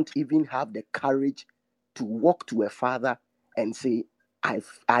don't even have the courage to walk to a father and say,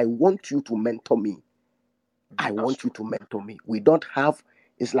 I want you to mentor me. I want you to mentor me. We don't have,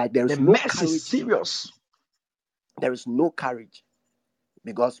 it's like there The is no mess is courage. serious. There is no courage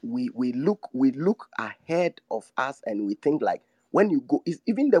because we look ahead of us and we think like when you go, is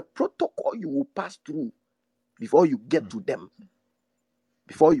even the protocol you will pass through before you get to them.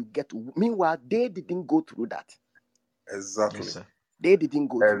 Meanwhile, they didn't go through that. Yes, Exactly. sir. They didn't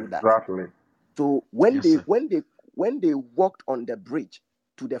go through that. Exactly. So when Yes, they sir. when they walked on the bridge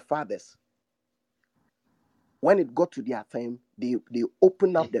to the fathers, when it got to their time, they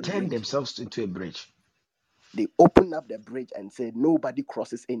opened They up the turned bridge. themselves into a bridge. They opened up the bridge and said nobody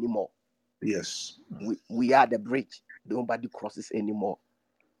crosses anymore. Yes. We are the bridge. Nobody crosses anymore.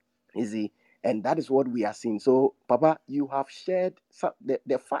 You see, and that is what we are seeing. So, Papa, you have shared.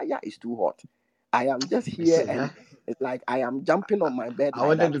 The fire is too hot. I am just here, See, and it's like I am jumping on my bed I like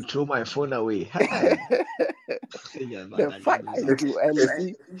wanted that. to throw my phone away. Hey. The fire is too. And you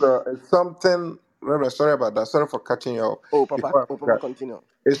see, It's something, Reverend, sorry about that. Sorry for cutting you off. oh, Papa, Before I forgot, continue.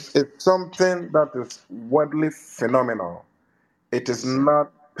 it's something that is wildly phenomenal. It is Yes, sir.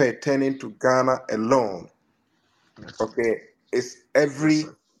 not pertaining to Ghana alone. Yes, Okay, it's yes,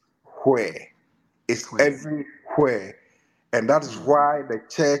 sir. everywhere. It's Where? everywhere. And that is why the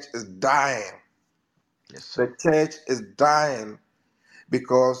church is dying. Yes, sir. The church is dying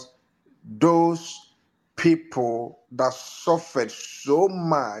because those people that suffered so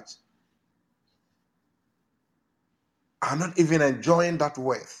much are not even enjoying that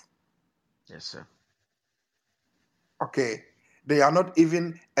wealth. Yes, sir. Okay, they are not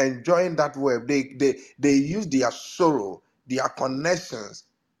even enjoying that wealth. They use their sorrow, their connections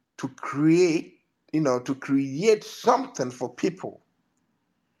to create, to create something for people.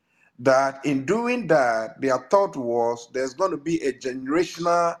 That in doing that, their thought was there's going to be a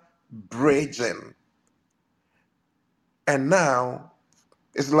generational bridging. And now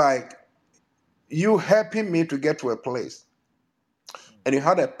it's like you helping me to get to a place, and you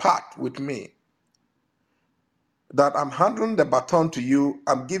had a pact with me that I'm handing the baton to you.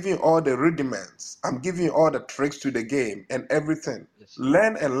 I'm giving you all the rudiments. I'm giving you all the tricks to the game and everything. Yes, sir.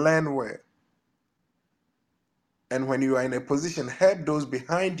 Learn and learn well. And when you are in a position, help those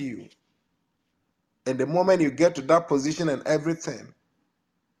behind you. And the moment you get to that position and everything,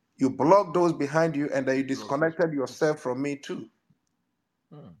 you block those behind you, and then you disconnected yourself from me too.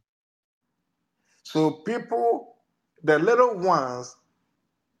 Mm. So people, the little ones,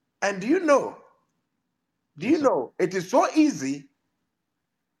 and do you know, Yes, sir. it is so easy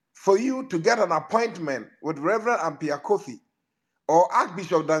for you to get an appointment with Reverend Ampia Kofi or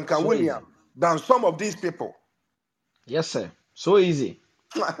Archbishop Duncan So easy. William than some of these people. Yes, sir. So easy.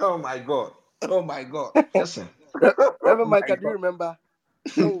 Oh my God. Oh my God. Yes, sir. Oh Reverend my Micah, do you God. remember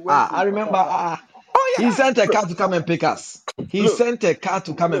when we went I to remember. Oh He yeah. sent a car to come and pick us. He Look, sent a car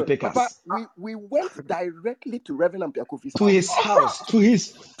to come and pick Papa? us We went directly to Reverend Ampiakofi's to house. his house, to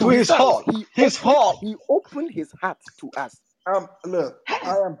To his his house, hall, his hall. he opened his heart to us. look,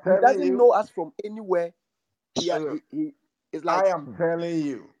 I am He telling doesn't you, know us from anywhere. look, He is I like, am telling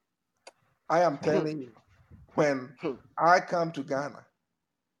you, when I come to Ghana,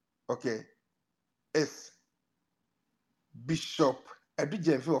 okay, it's Bishop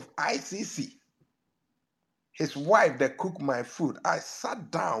Edujemfi of ICC, his wife that cooked my food. I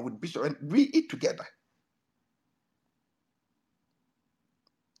sat down with Bishop and we eat together.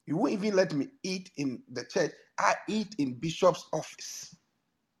 You won't even let me eat in the church. I eat in Bishop's office.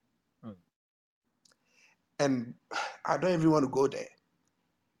 And I don't even want to go there.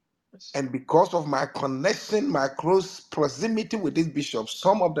 And because of my connection, my close proximity with this bishop,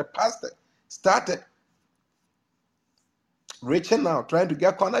 some of the pastors started reaching out, trying to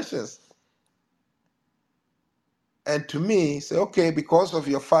get connections. And to me, say, okay, because of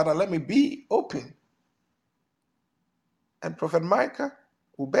your father, let me be open. And Prophet Micah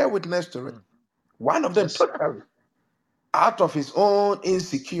will bear witness to it. One of them Yes, sir. totally out of his own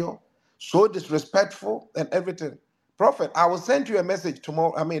insecure, so disrespectful and everything. Prophet, I will send you a message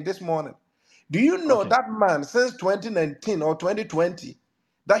tomorrow, this morning. Do you know Okay. that man since 2019 or 2020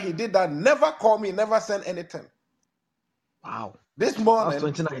 that he did that, never called me, never sent anything? Wow. This That was morning,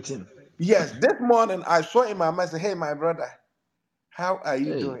 2019. yes, this morning I saw in my message, hey, my brother, how are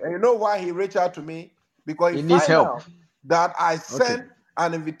you Hey, doing? And you know why he reached out to me? Because he he needs find help. out that I Okay. sent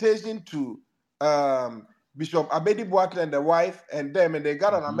an invitation to Bishop Abedi Boakle and the wife and them, and they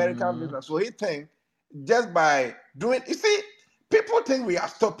got an American visa. So he think just by doing, you see, people think we are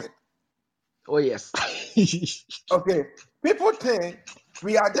stupid. Oh, yes. Okay, people think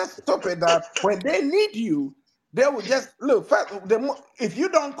we are just stupid that when they need you, they will just look. First, if you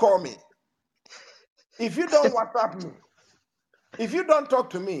don't call me, if you don't WhatsApp me, if you don't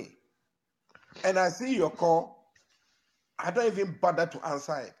talk to me, and I see your call, I don't even bother to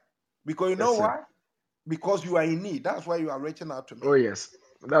answer it. Because you know Yes, sir. why? Because you are in need. That's why you are reaching out to Oh, me. yes.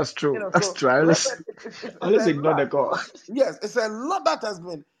 That's true. That's So true. I it's just a ignore the lot. call. Yes, it's a lot that has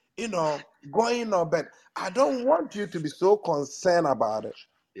been, going on. But I don't want you to be so concerned about it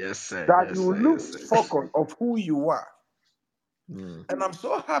Yes, sir. that Yes, you sir. Yes, lose sir. focus of who you are. Mm. And I'm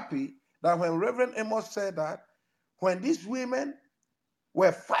so happy that when Reverend Amos said that, when these women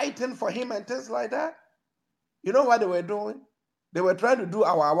were fighting for him and things like that, You know what they were doing? They were trying to do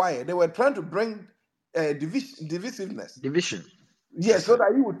our wire. They were trying to bring divisiveness. Division. Yes, so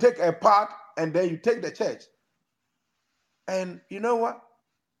that you would take a part and then you take the church. And you know what?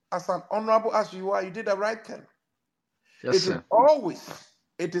 As an honorable as you are, you did the right thing. Yes, sir.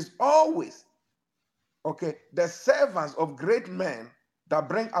 It is always, okay, the servants of great men that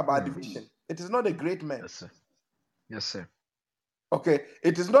bring about division. It is not a great man. Yes, sir. Yes, sir. Okay,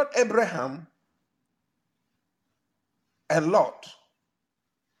 it is not Abraham and Lot.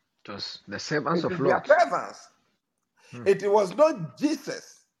 Just the servants It of is their Lot. servants. It was not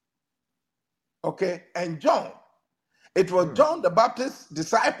Jesus, okay, and John. It was John the Baptist's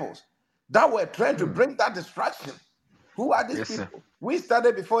disciples that were trying to bring that distraction. Who are these Yes, people? sir. We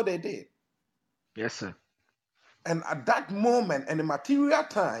started before they did. Yes, sir. And at that moment, in the material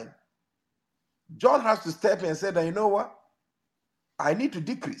time, John has to step in and say that, you know what? I need to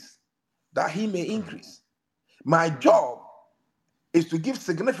decrease, that he may increase. My job is to give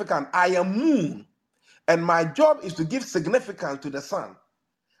significance. I am moon, and my job is to give significance to the sun.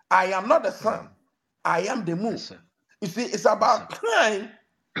 I am not the sun. I am the moon. Yes, sir. You see, it's about time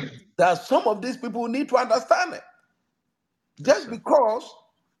that some of these people need to understand it. Just because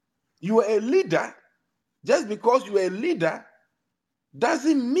you are a leader, doesn't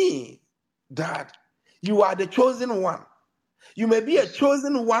mean that you are the chosen one. You may be a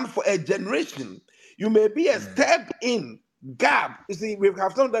chosen one for a generation. You may be a step in gap. You see, we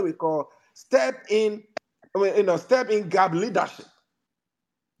have something that we call step in gap leadership.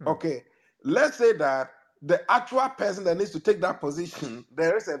 Okay, let's say that the actual person that needs to take that position,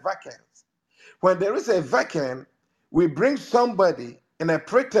 there is a vacancy. When there is a vacant, we bring somebody in a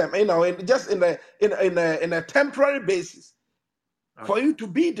preterm, in a temporary basis for you to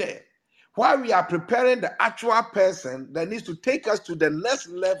be there. While we are preparing the actual person that needs to take us to the next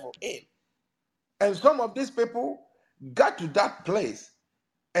level in. And some of these people got to that place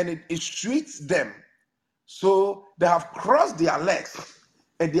and it suits them. So they have crossed their legs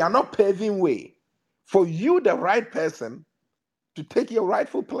and they are not paving way for you, the right person, to take your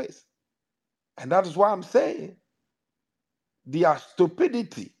rightful place. And that is why I'm saying their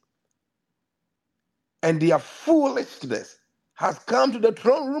stupidity and their foolishness has come to the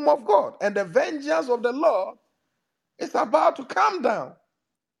throne room of God, and the vengeance of the Lord is about to come down.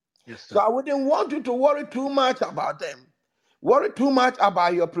 Yes, sir. So I wouldn't want you to worry too much about them. Worry too much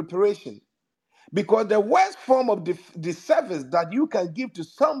about your preparation. Because the worst form of the service that you can give to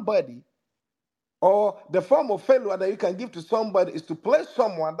somebody, or the form of failure that you can give to somebody, is to place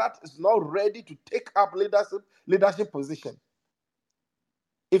someone that is not ready to take up leadership position.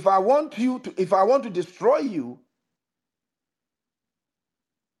 If I want to destroy you,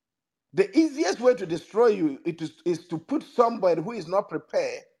 the easiest way to destroy you is to put somebody who is not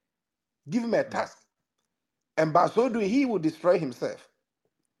prepared, give him a task. And by so doing, he will destroy himself.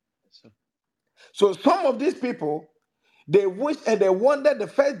 So some of these people, they wish and they wanted the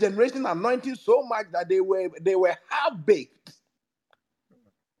first generation anointing so much that they were half-baked.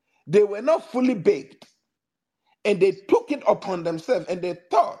 They were not fully baked. And they took it upon themselves and they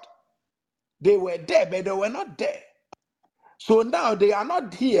thought they were there, but they were not there. So now they are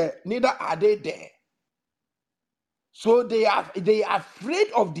not here, neither are they there. So they are afraid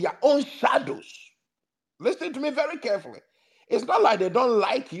of their own shadows. Listen to me very carefully. It's not like they don't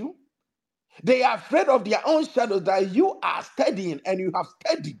like you. They are afraid of their own shadows that you are studying and you have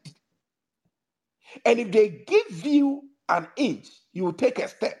studied. And if they give you an inch, you will take a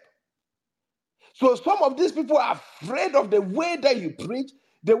step. So some of these people are afraid of the way that you preach,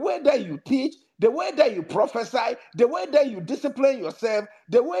 the way that you teach, the way that you prophesy, the way that you discipline yourself,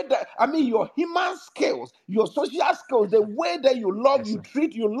 the way that, your human skills, your social skills, the way that you love,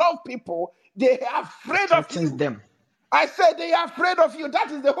 you love people, they are afraid of you. Them. I said they are afraid of you.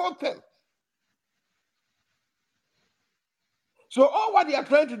 That is the whole thing. So all what they are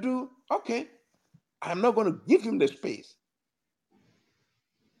trying to do, okay, I'm not going to give him the space.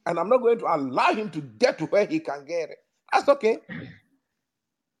 And I'm not going to allow him to get to where he can get it. That's okay.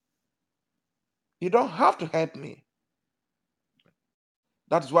 You don't have to help me.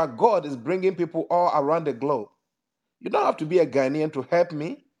 That's why God is bringing people all around the globe. You don't have to be a Ghanaian to help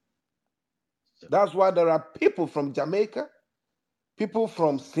me. That's why there are people from Jamaica, people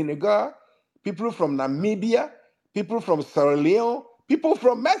from Senegal, people from Namibia, people from Sierra Leone, people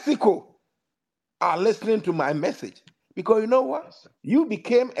from Mexico are listening to my message. Because you know what? You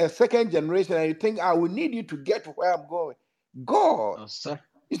became a second generation and you think I will need you to get to where I'm going. God,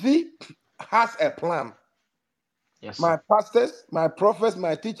 you see, has a plan. My pastors, my prophets,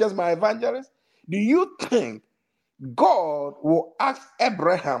 my teachers, my evangelists, do you think God will ask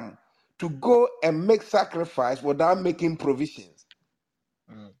Abraham to go and make sacrifice without making provisions.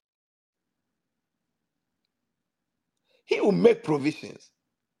 Mm. He will make provisions.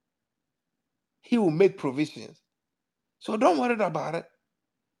 He will make provisions. So don't worry about it.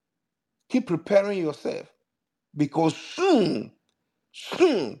 Keep preparing yourself because soon,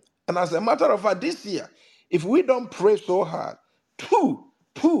 and as a matter of fact, this year, if we don't pray so hard,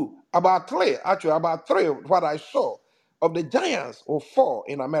 about three, what I saw of the giants will fall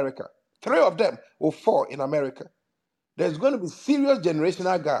in America. 3 of them will fall in America. There's going to be serious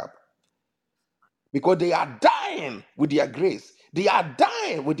generational gap because they are dying with their grace. They are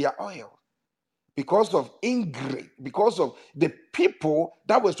dying with their oil because of ingrate, because of the people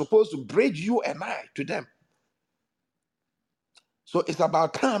that were supposed to bridge you and I to them. So it's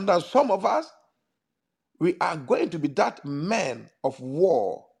about time that some of us, we are going to be that man of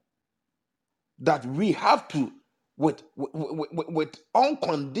war that we have to, with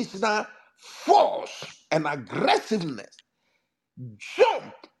unconditional force and aggressiveness,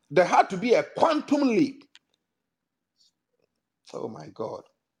 jump. There had to be a quantum leap. Oh my God.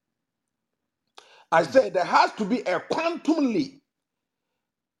 I said there has to be a quantum leap.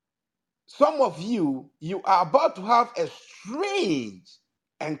 Some of you, you are about to have a strange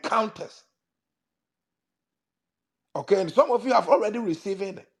encounters. Okay, and some of you have already received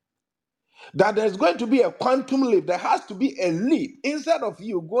it. That there's going to be a quantum leap. There has to be a leap. Instead of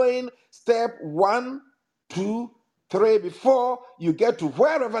you going step 1, 2, 3, before you get to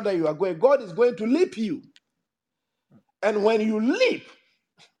wherever that you are going, God is going to leap you. And when you leap,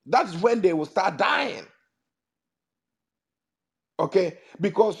 that's when they will start dying. Okay?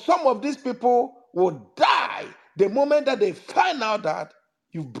 Because some of these people will die the moment that they find out that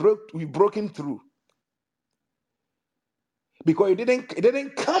you've broken through. Because it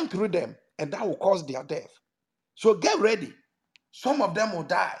didn't come through them, and that will cause their death. So get ready. Some of them will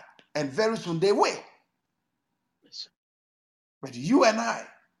die, and very soon they will. But you and I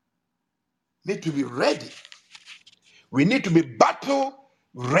need to be ready. We need to be battle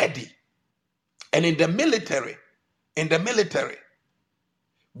ready. And in the military,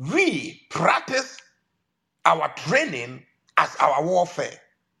 we practice our training as our warfare.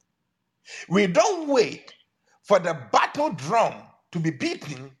 We don't wait for the battle drum to be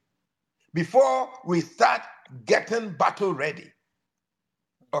beaten before we start getting battle ready.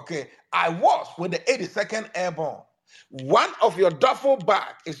 Okay, I was with the 82nd Airborne. One of your duffel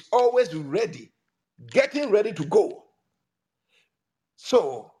bag is always ready, getting ready to go.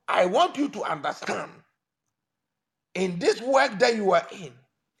 So I want you to understand, in this work that you are in,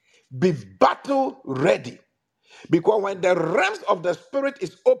 be battle ready. Because when the realms of the spirit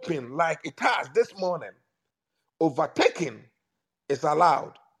is open, like it has this morning, overtaking is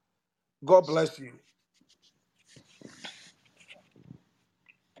allowed. God bless you.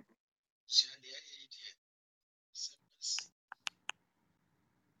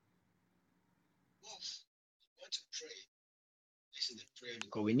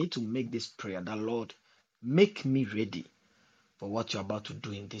 Because we need to make this prayer that, Lord, make me ready for what you're about to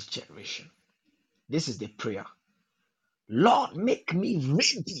do in this generation. This is the prayer. Lord, make me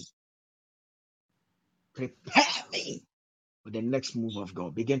ready. Prepare me for the next move of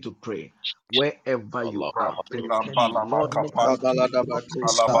God. Begin to pray. Wherever you are, prepare me. Lord, make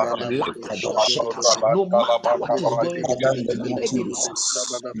me ready. No matter what is going on, Father, in the make me name of ready, Lord.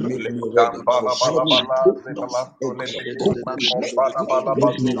 Jesus, make me ready, Lord. Make me ready, Lord. Oh God, oh God. Make me Make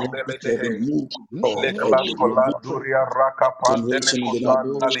ready, me Lord. ready for the move of Make God, me for ready, the Lord. generation in the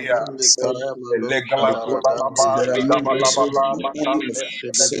name of Jesus. The great ones that are not wrestled with the enemy,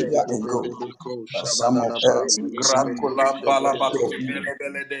 Savior and God. But some of us, some of you,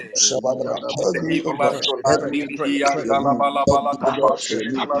 Shabbat, help me, oh God, help me to Pray, prepare pray. the move. Help me, oh God, for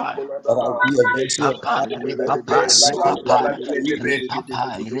the move. Papa, That I'll be a vessel of papa, honor, a repapa, vessel, oh God, repapa, that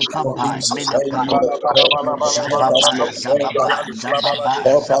are used repapa, for repapa, Jesus. Help me, menapa, Lord. Help me, Lord. Help us, zababa, Lord. Help us, zababa, Lord. zababa,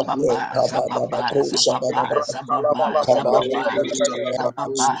 Help us, Lord. zababa, Kabadabako, zababa, shabadaba. zababa, zababa, Kabarabarabakus,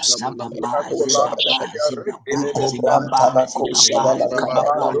 zababa, zababa, shabadabako, zibaba, shabadaba. zibaba, Ikobram zibaba, tabako, zibaba, shabalakaba,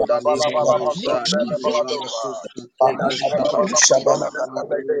 zibaba. rabako, Make me ready. Make me Padadadabo, ready.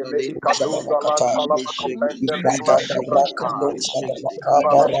 shabalabako, shabalakata. Ibadadabrakado,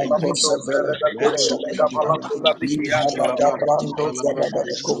 shabalakabaranto, sevelebeko, Make me ready, shabalaba. Lord. Ihadadabrando,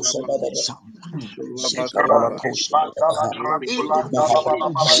 zabadabako, shabalaba. Set me Kabalako, ready. shabalaba. In the Bahaba,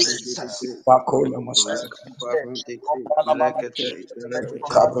 name of Jesus. bako, namaste.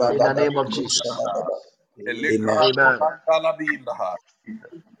 In the name of Kabradabako, Jesus. shabalaba. Amen.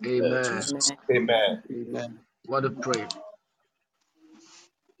 Amen. Lord Amen. Jesus. Amen. What to pray.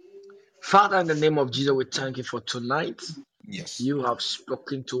 Father, in the name of Jesus, we thank you for tonight. Yes. You have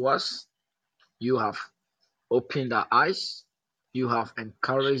spoken to us. You have opened our eyes. You have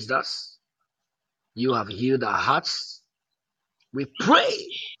encouraged us. You have healed our hearts. We pray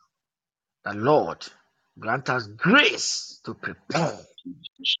that Lord grant us grace to prepare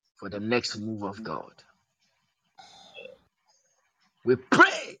for the next move of God. We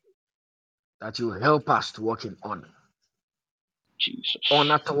pray that you help us to walk in honor. Jesus.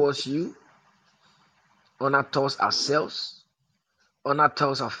 Honor towards you, honor towards ourselves, honor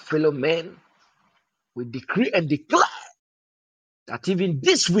towards our fellow men. We decree and declare that even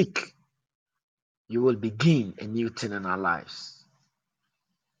this week you will begin a new thing in our lives.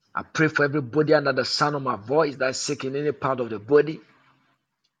 I pray for everybody under the sound of my voice that is sick in any part of the body,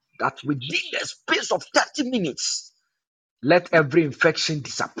 that within the space of 30 minutes, let every infection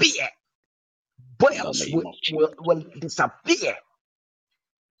disappear. In the Boils name of Jesus. will disappear.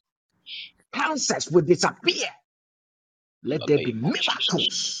 Cancers will disappear. In Let the there be name of Jesus.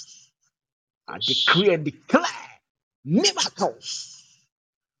 miracles. I Yes. decree and declare miracles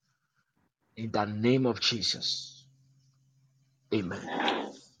in the name of Jesus. Amen.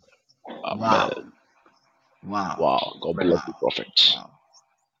 Wow. Amen. Wow. Wow. God bless you, Wow. prophet. Wow.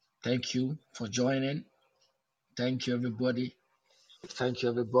 Thank you for joining. Thank you, everybody. Thank you,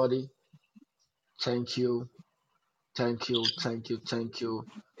 everybody. Thank you. Thank you. Thank you. Thank you.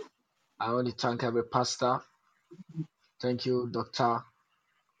 I want to thank every pastor. Thank you, Doctor.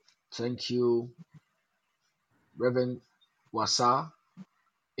 Thank you, Reverend Wasa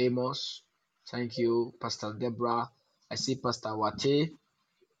Amos. Thank you, Pastor Deborah. I see Pastor Wate,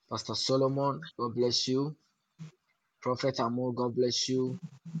 Pastor Solomon. God bless you. Prophet Amor. God bless you.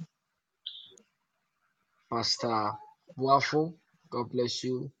 Pastor Buafo. God bless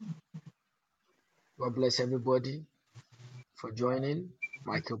you. God bless everybody for joining.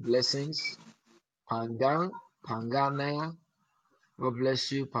 Michael Blessings. Panganaya. God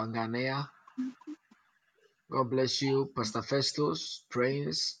bless you, Panganaya. God bless you, Pastor Festus,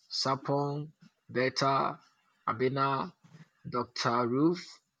 Prince, Sapong, Beta, Abina, Dr. Ruth,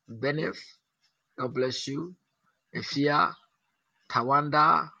 Benef. God bless you. Efia,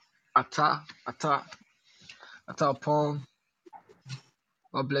 Tawanda, Atapong.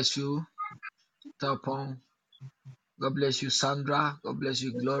 God bless you. Atapong. God bless you, Sandra. God bless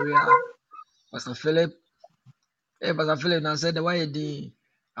you, Gloria. Pastor Philip. Hey, Pastor Philip, I said, why you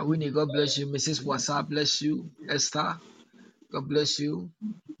Awini, God bless you. Mrs. Wasa, bless you. Esther, God bless you.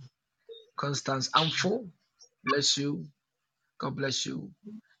 Constance Amfo, bless you. God bless you.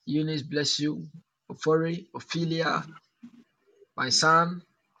 Eunice, bless you. Ofori, Ophelia, my son,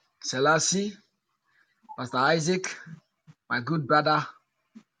 Selassie, Pastor Isaac, my good brother,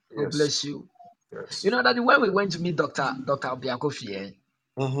 God Yes. bless you. You Yes. know that when we went to meet Dr. Obiakofi,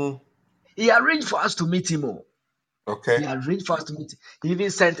 Mm-hmm. he arranged for us to meet him. Okay. He arranged for us to meet him. He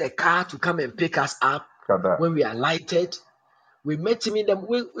even sent a car to come and pick us up Got that. when we alighted. We met him in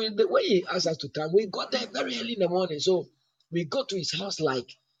the way he asked us to come. We got there very early in the morning. So we got to his house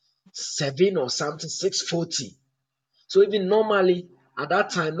like 7 or something, 6:40. So even normally at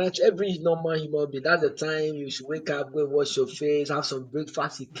that time, not every normal human being, that's the time you should wake up, go and wash your face, have some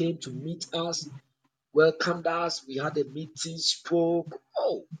breakfast. He came to meet us, welcomed us. We had a meeting, spoke.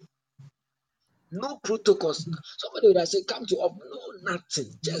 Oh, no protocols. Somebody would have said, come to up. No,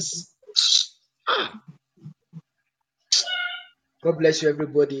 nothing. Just God bless you,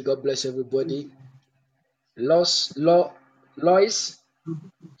 everybody. God bless everybody. Lois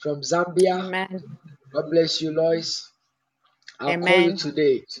from Zambia. Amen. God bless you, Lois. I'll call you Amen.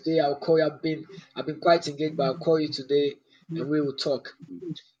 today. Today I'll call you. I've been quite engaged, but I'll call you today and we will talk.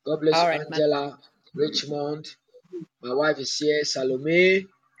 God bless All you, right, man. Angela, Richmond. My wife is here, Salome,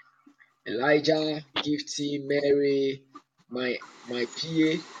 Elijah, Gifty, Mary, my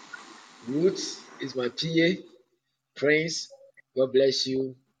PA, Ruth is my PA, Prince. God bless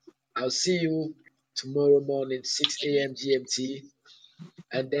you. I'll see you tomorrow morning, 6 a.m. GMT.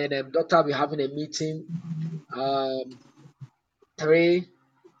 And then doctor, we're having a meeting 3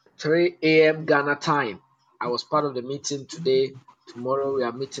 3 a.m. Ghana time. I was part of the meeting today. Tomorrow we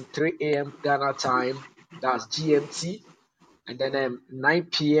are meeting 3 a.m. Ghana time. That's GMT. And then 9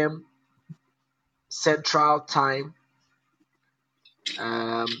 p.m. Central time.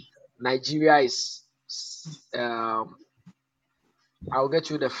 Nigeria is. Um, I'll get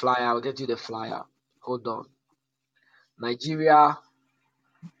you the flyer. I'll get you the flyer. Hold on. Nigeria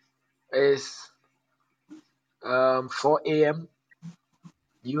is 4 a.m.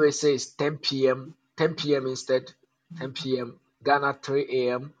 USA is 10 p.m. 10 p.m. instead. 10 p.m. Ghana 3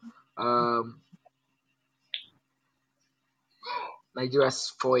 a.m. Um, Nigeria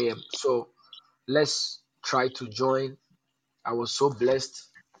is 4 a.m. So let's try to join. I was so blessed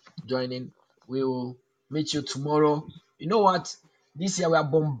joining We will meet you tomorrow. You know what? This year we are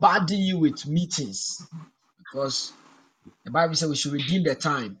bombarding you with meetings because the Bible says we should redeem the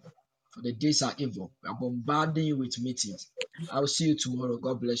time, for the days are evil. We are bombarding you with meetings. I will see you tomorrow.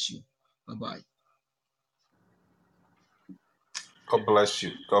 God bless you. Bye bye. God bless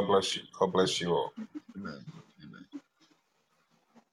you. God bless you. God bless you all. Amen.